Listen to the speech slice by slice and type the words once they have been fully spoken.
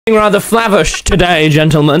Rather flavish today,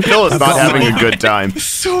 gentlemen. Phil is not having a good time.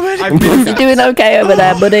 So many. You doing okay over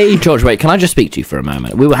there, buddy? George, wait, can I just speak to you for a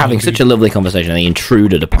moment? We were having such a lovely conversation and he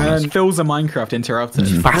intruded upon us. Phil's a Minecraft interrupter.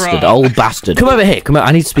 Bastard, old bastard. Come over here, come on,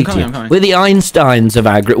 I need to speak to you. We're the Einsteins of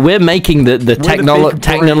our group. We're making the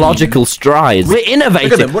technological strides. We're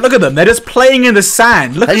innovating. Look at them. They're just playing in the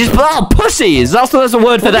sand. Look at just, oh, pussies. That's a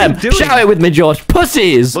word for them. Shout it with me, George.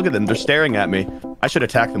 Pussies. Look at them. They're staring at me. I should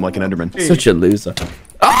attack them like an Enderman. Such a loser.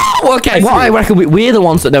 Oh, okay. Well, I reckon we're the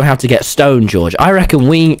ones that know how to get stone, George. I reckon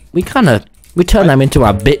we turn them into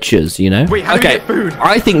our bitches, you know? Wait, how do we get food?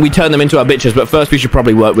 I think we turn them into our bitches, but first we should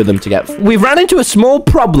probably work with them to get... We've ran into a small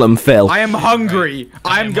problem, Phil. I am hungry.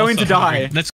 I'm going to die. Let's